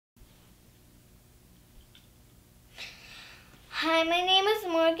Hi, my name is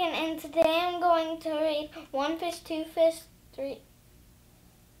Morgan, and today I'm going to read One Fish, Two Fish, Three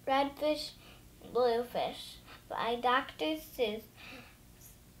Red Fish, Blue Fish by Dr. Seuss.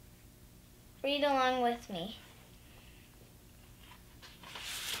 Read along with me.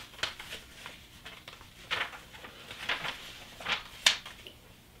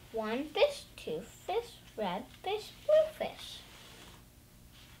 One fish, two fish, red fish, blue fish.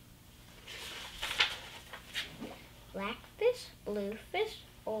 Black fish, blue fish,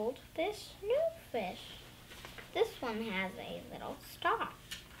 old fish, new fish. This one has a little star.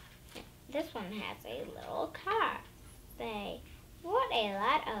 This one has a little car. Say, what a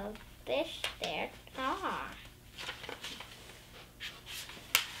lot of fish there are.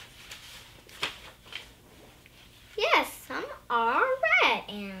 Yes, some are red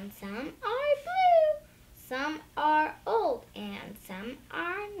and some are blue. Some are old and some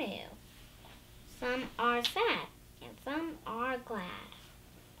are new. Some are sad and some are glad.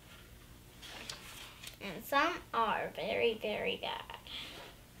 And some are very, very bad.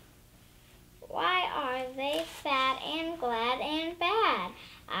 Why are they sad and glad and bad?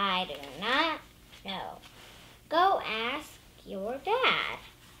 I do not know. Go ask your dad.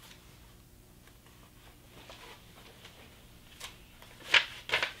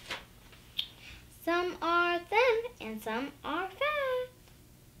 Some are thin and some are fat.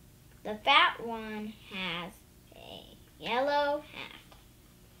 The fat one has a yellow hat.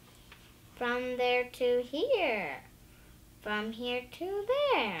 From there to here, from here to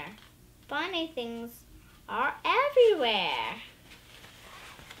there. Funny things are everywhere.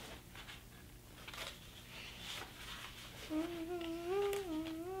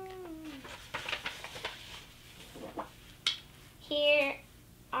 Here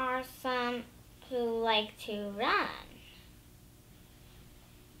are some who like to run.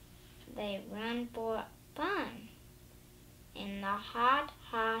 They run for fun in the hot,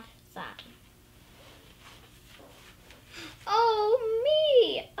 hot sun. Oh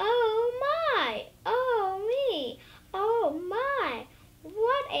me, oh my, oh me, oh my,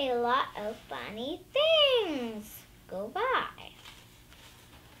 what a lot of funny things go by.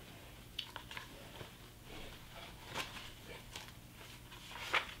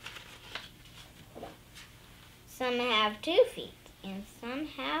 Some have 2 feet and some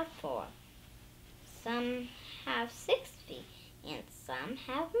have 4. Some have 6 feet and some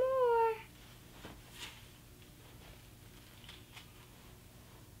have more.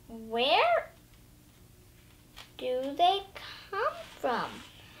 Where do they come from?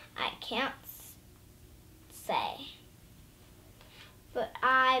 I can't say. But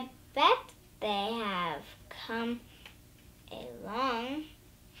I bet they have come a long,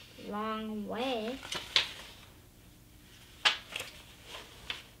 long way.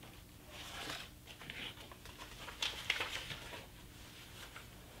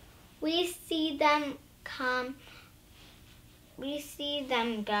 We see them come. We see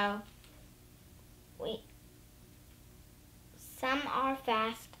them go. Some are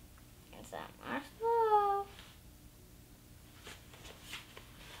fast and some are slow.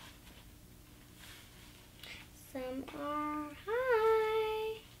 Some are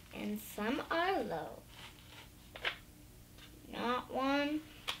high and some are low. Not one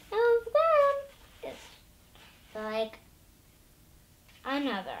of them is like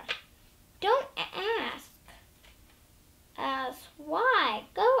another. Don't ask us why.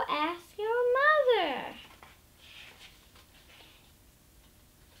 Go ask your mother.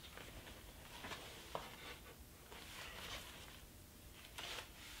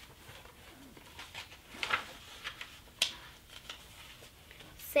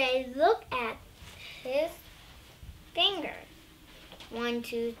 Say, look at his fingers. 1,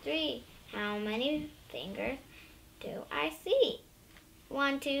 2, 3. How many fingers do I see?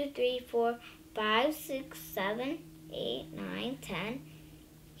 1, 2, 3, 4, 5, 6, 7, 8, 9, 10.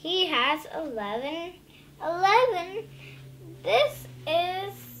 He has 11. 11. This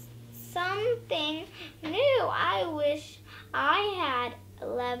is something new. I wish I had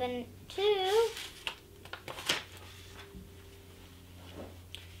 11 too.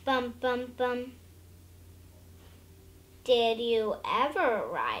 Bum, bum, bum. Did you ever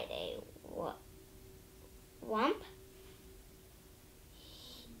ride a wump?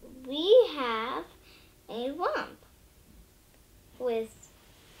 We have a wump with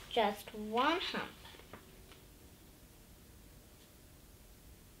just one hump.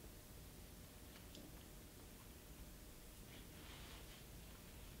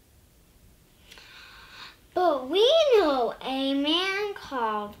 But we know a man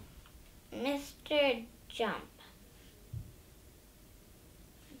called Mr. Gump.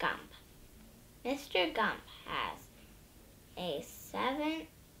 Mr. Gump has a seven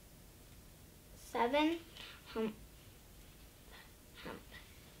hump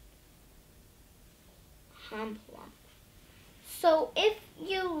lump. So if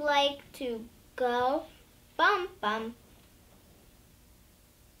you like to go bump bump,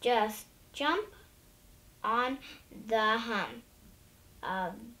 just jump on the hump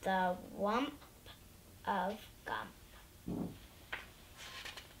of the lump of gum.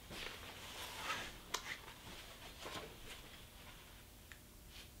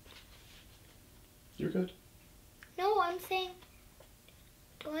 You're good. No, I'm saying,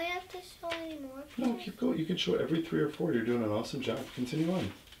 do I have to show any more pictures? No, keep going. You can show every 3 or 4. You're doing an awesome job. Continue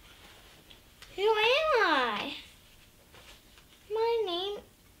on. Who am I? My name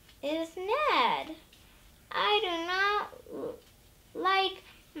is Ned. I do not like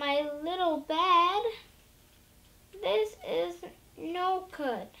my little bed. This is no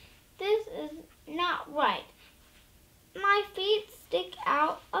good. This is not right. My feet stick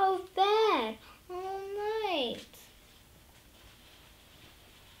out of bed all night.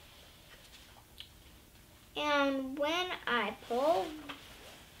 And when I pull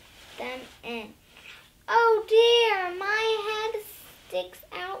them in, oh dear, my head sticks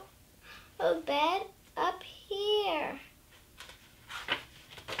out of bed up here.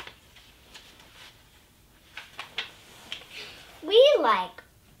 We like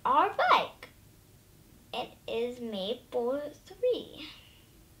our bike. It is made for 3.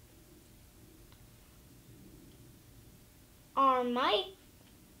 Our mic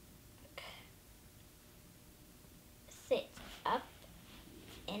sits up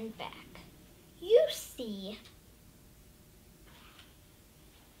and back. You see.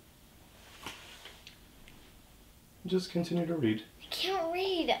 Just continue to read. I can't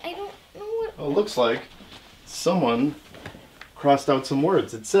read. I don't know what. Oh, it looks like someone crossed out some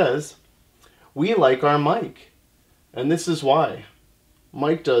words. It says, we like our Mike. And this is why.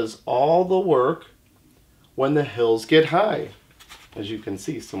 Mike does all the work when the hills get high. As you can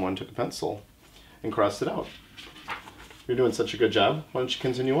see, someone took a pencil and crossed it out. You're doing such a good job. Why don't you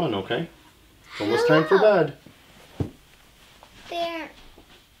continue on, okay? It's almost time for bed. There.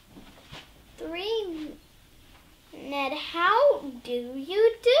 3. Ned, how do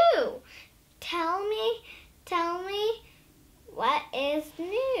you do? Tell me what is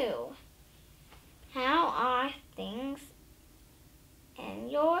new? How are things in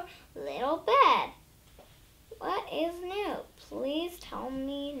your little bed? What is new? Please tell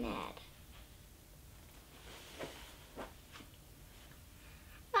me, Ned.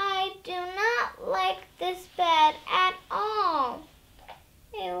 I do not like this bed at all.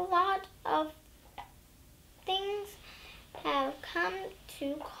 A lot of things have come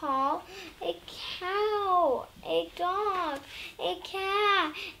to call a cow, a dog, a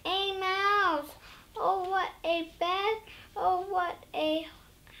cat, a mouse. Oh, what a bed. Oh, what a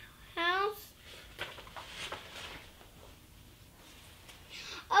house.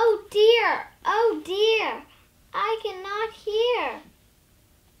 Oh dear, I cannot hear.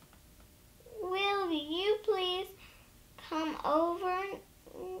 Will you please come over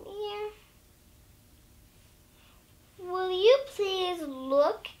here? Will you please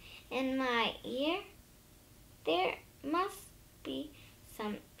look in my ear? There must be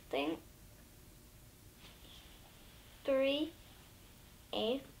something. 3,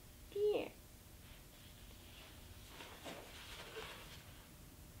 a fear.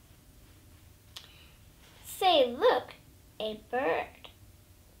 Say, look, a bird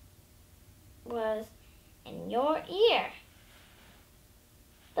was in your ear,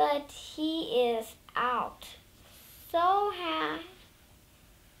 but he is out. So have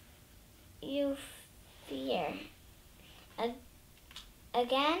you fear.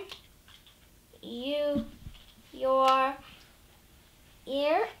 Again, your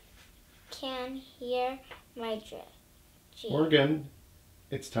ear can hear my drip. Morgan,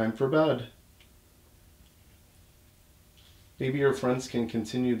 it's time for bed. Maybe your friends can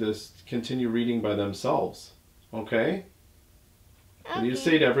continue reading by themselves. Okay? What do you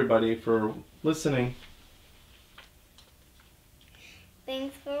say to everybody for listening?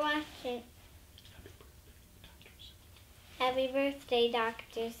 Thanks for watching. Happy birthday,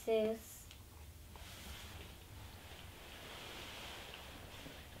 Dr. Seuss.